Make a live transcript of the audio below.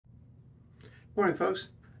Morning,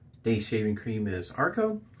 folks. Today's shaving cream is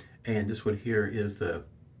Arko, and this one here is the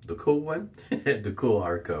cool one, the cool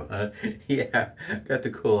Arko. Yeah, got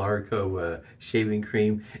the cool Arko shaving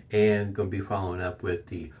cream, and going to be following up with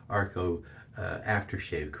the Arko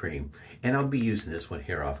aftershave cream. And I'll be using this one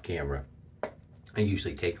here off camera. I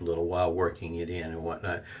usually take a little while working it in and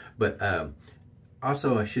whatnot, but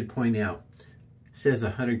also I should point out, it says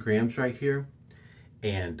 100 grams right here.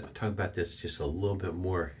 And I'll talk about this just a little bit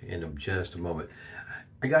more in just a moment.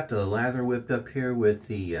 I got the lather whipped up here with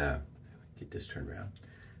the, get this turned around.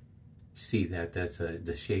 See that? That's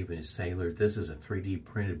the Shaven Sailor. This is a 3D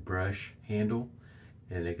printed brush handle,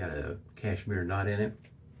 and they got a cashmere knot in it.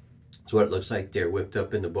 That's what it looks like there, whipped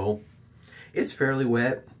up in the bowl. It's fairly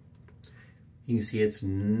wet. You can see it's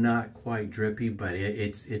not quite drippy, but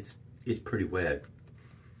it's pretty wet.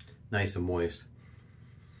 Nice and moist.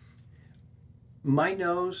 My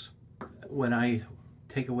nose, when I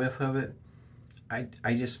take a whiff of it,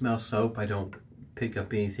 I just smell soap. I don't pick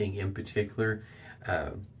up anything in particular.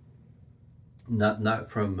 Not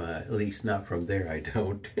from, at least not from there, I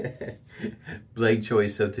don't. Blade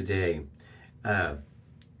choice of today. Going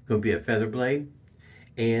to be a feather blade.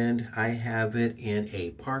 And I have it in a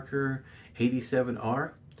Parker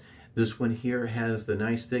 87R. This one here has the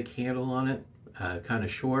nice thick handle on it, kind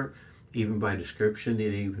of short. Even by description,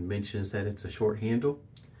 it even mentions that it's a short handle.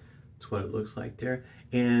 That's what it looks like there.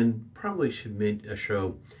 And probably should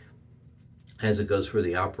show, as it goes for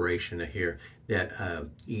the operation here, that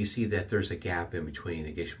you see that there's a gap in between,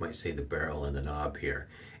 I guess you might say, the barrel and the knob here.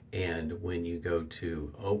 And when you go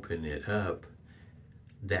to open it up,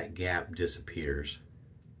 that gap disappears.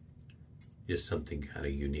 Just something kind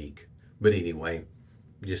of unique. But anyway,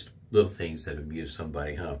 just little things that amuse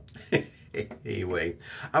somebody, huh? Anyway,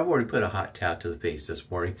 I've already put a hot towel to the face this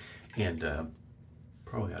morning, and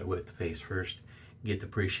probably ought to wet the face first, get the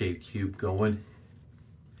pre-shave cube going.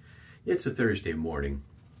 It's a Thursday morning,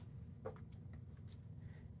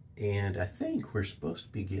 and I think we're supposed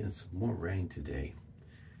to be getting some more rain today,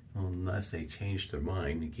 unless they change their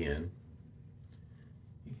mind again.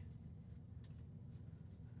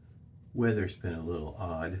 Weather's been a little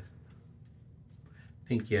odd. I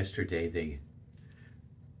think yesterday they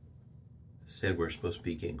said we're supposed to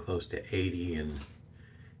be getting close to 80, and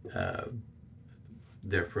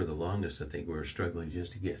there for the longest I think we were struggling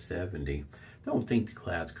just to get 70. Don't think the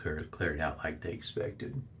clouds cleared out like they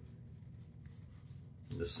expected.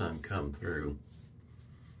 The sun come through.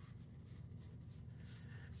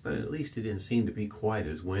 But at least it didn't seem to be quite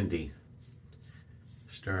as windy.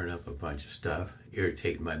 Stirring up a bunch of stuff,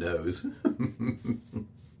 irritating my nose.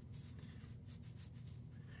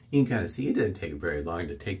 You can kind of see it doesn't take very long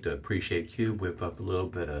to take the pre-shaved cube, whip up a little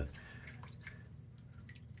bit of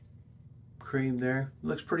cream there.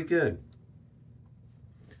 Looks pretty good.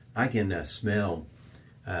 I can smell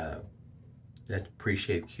that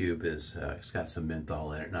pre-shaved cube is it's got some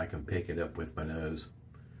menthol in it, and I can pick it up with my nose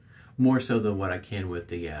more so than what I can with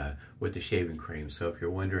the shaving cream. So if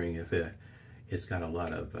you're wondering if it's got a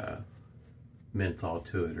lot of menthol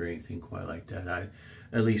to it or anything quite like that,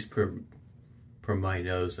 at least per my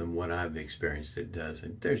nose and what I've experienced, it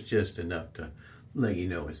doesn't. There's just enough to let you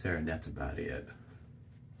know it's there, and that's about it.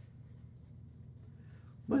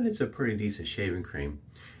 But it's a pretty decent shaving cream,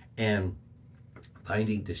 and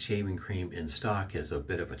finding the shaving cream in stock is a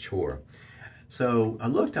bit of a chore. So I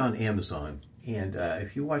looked on Amazon, and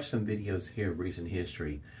if you watch some videos here of recent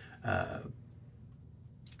history,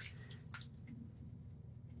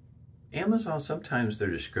 Amazon, sometimes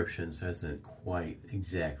their descriptions isn't quite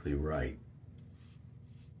exactly right.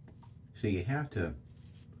 So you have to,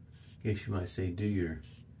 I guess you might say, do your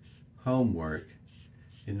homework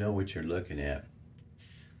and know what you're looking at.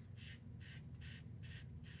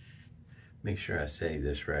 Make sure I say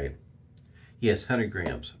this right. Yes, 100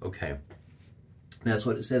 grams. Okay. That's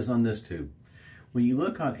what it says on this tube. When you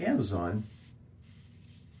look on Amazon,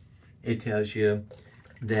 it tells you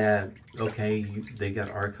that, okay, they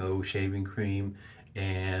got Arko shaving cream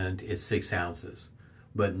and it's 6 ounces.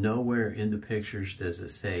 But nowhere in the pictures does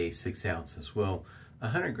it say 6 ounces. Well,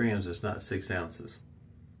 100 grams is not 6 ounces.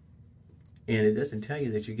 And it doesn't tell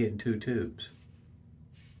you that you're getting 2 tubes.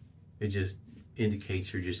 It just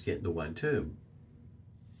indicates you're just getting the 1 tube.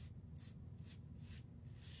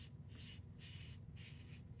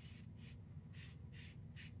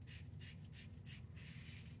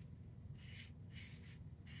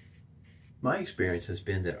 My experience has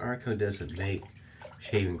been that Arko doesn't make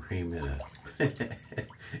shaving cream in a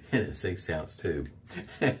in a 6 ounce tube.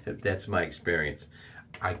 That's my experience.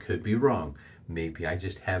 I could be wrong. Maybe I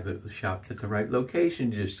just haven't shopped at the right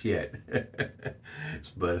location just yet.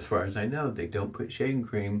 But as far as I know, they don't put shaving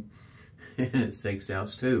cream and a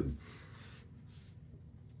 6-ounce tube.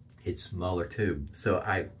 It's smaller tube. So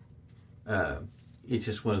it's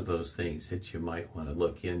just one of those things that you might want to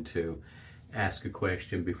look into. Ask a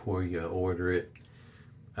question before you order it.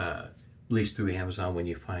 At least through Amazon, when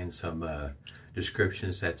you find some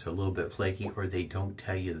descriptions that's a little bit flaky, or they don't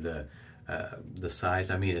tell you the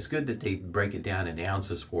size. I mean, it's good that they break it down in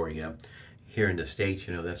ounces for you. Here in the States,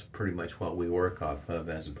 you know, that's pretty much what we work off of,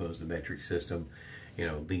 as opposed to the metric system, you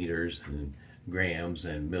know, liters and grams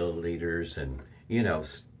and milliliters, and you know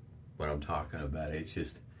what I'm talking about. It's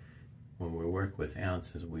just when we work with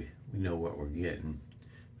ounces, we know what we're getting.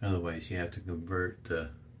 Otherwise, you have to convert the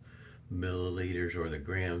milliliters or the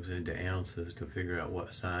grams into ounces to figure out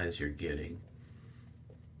what size you're getting.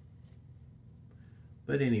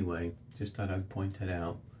 But anyway, just thought I'd point that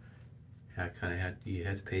out. I kind of you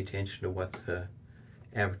have to pay attention to what the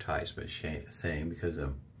advertisement saying, because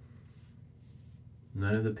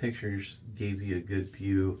none of the pictures gave you a good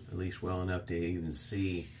view, at least well enough to even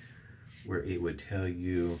see where it would tell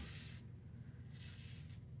you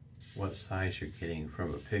what size you're getting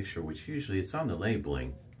from a picture, which usually it's on the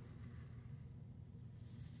labeling.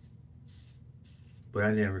 But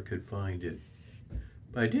I never could find it.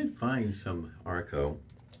 But I did find some Arko.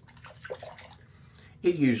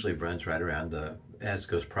 It usually runs right around as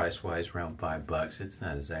goes price-wise, around $5. It's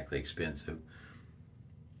not exactly expensive.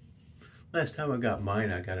 Last time I got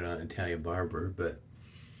mine, I got it on Italian Barber, but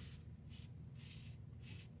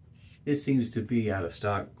it seems to be out of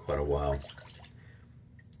stock quite a while.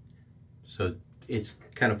 So it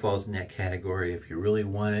kind of falls in that category. If you really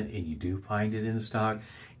want it and you do find it in the stock,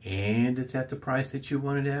 and it's at the price that you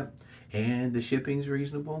want it at, and the shipping's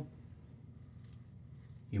reasonable,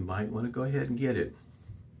 you might want to go ahead and get it.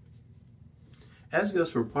 As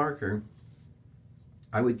goes for Parker,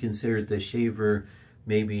 I would consider the shaver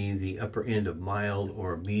maybe the upper end of mild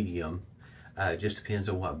or medium. Just depends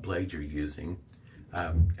on what blade you're using.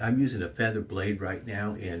 I'm using a feather blade right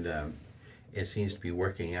now, and it seems to be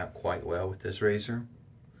working out quite well with this razor.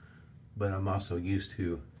 But I'm also used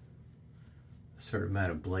to a certain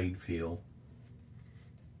amount of blade feel.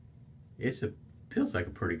 Feels like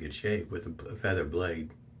a pretty good shave with a feather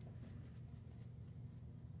blade.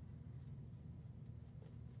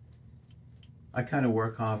 I kind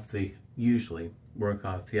of usually work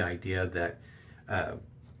off the idea that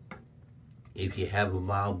if you have a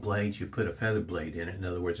mild blade, you put a feather blade in it. In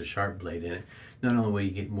other words, a sharp blade in it. Not only will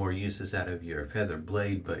you get more uses out of your feather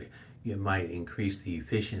blade, but you might increase the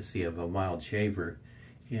efficiency of a mild shaver.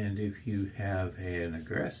 And if you have an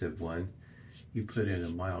aggressive one, you put in a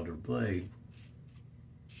milder blade.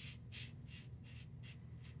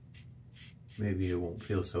 Maybe it won't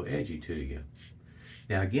feel so edgy to you.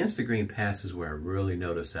 Now, against the grain pass is where I really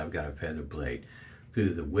notice I've got a feather blade.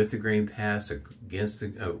 With the grain pass,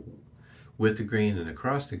 with the grain and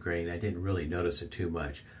across the grain, I didn't really notice it too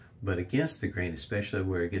much. But against the grain, especially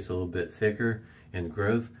where it gets a little bit thicker in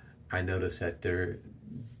growth, I notice that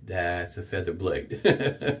that's a feather blade.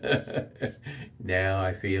 Now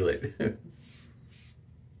I feel it.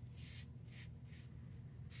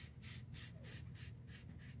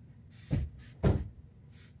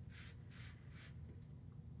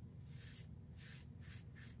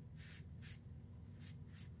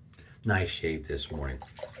 Nice shave this morning.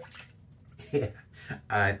 Yeah,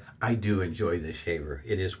 I do enjoy this shaver.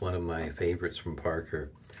 It is one of my favorites from Parker.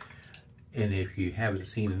 And if you haven't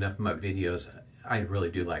seen enough of my videos, I really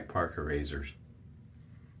do like Parker razors.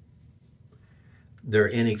 They're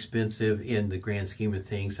inexpensive in the grand scheme of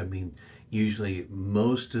things. I mean, usually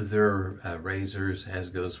most of their razors, as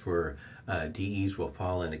goes for DEs, will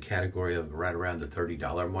fall in a category of right around the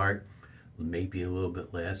 $30 mark. Maybe a little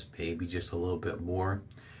bit less, maybe just a little bit more.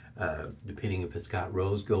 Depending if it's got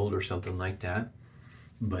rose gold or something like that.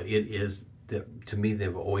 But to me,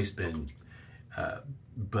 they've always been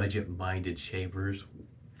budget-minded shavers.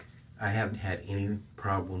 I haven't had any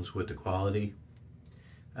problems with the quality.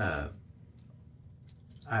 I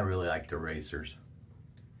really like the razors.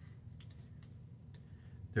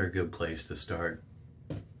 They're a good place to start.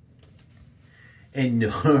 And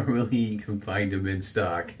normally you can find them in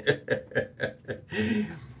stock.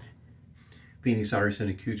 Phoenix Artisan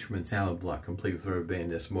Accoutrement Salad Block, complete with rubber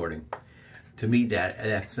band this morning. To me,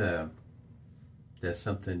 that's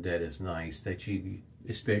something that is nice, that you,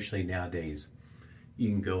 especially nowadays, you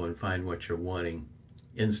can go and find what you're wanting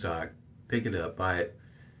in stock, pick it up, buy it,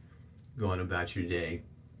 go on about your day,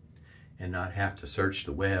 and not have to search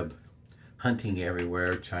the web, hunting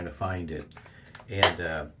everywhere, trying to find it.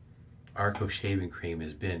 And Arko shaving cream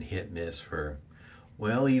has been hit and miss for,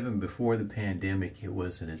 well, even before the pandemic. It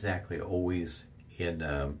wasn't exactly always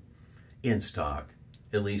in stock.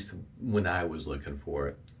 at least when I was looking for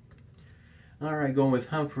it. All right, going with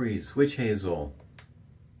Humphreys Witch Hazel,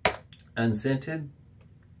 unscented.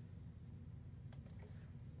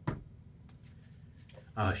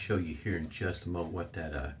 I'll show you here in just a moment what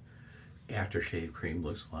that aftershave cream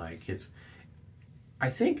looks like. I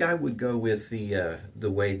think I would go with the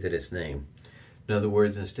way that it's named. In other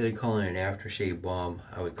words, instead of calling it an aftershave balm,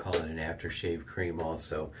 I would call it an aftershave cream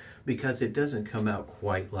also, because it doesn't come out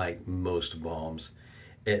quite like most balms.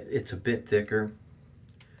 It's a bit thicker.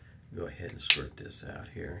 Go ahead and squirt this out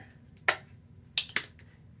here.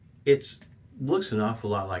 It looks an awful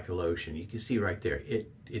lot like a lotion. You can see right there,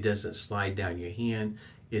 it doesn't slide down your hand.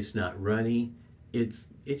 It's not runny. It's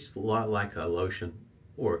a lot like a lotion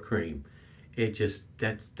or a cream. It just,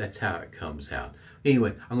 that's how it comes out.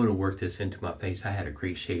 Anyway, I'm going to work this into my face. I had a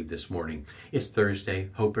great shave this morning. It's Thursday.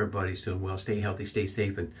 Hope everybody's doing well. Stay healthy, stay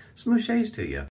safe, and smooth shaves to you.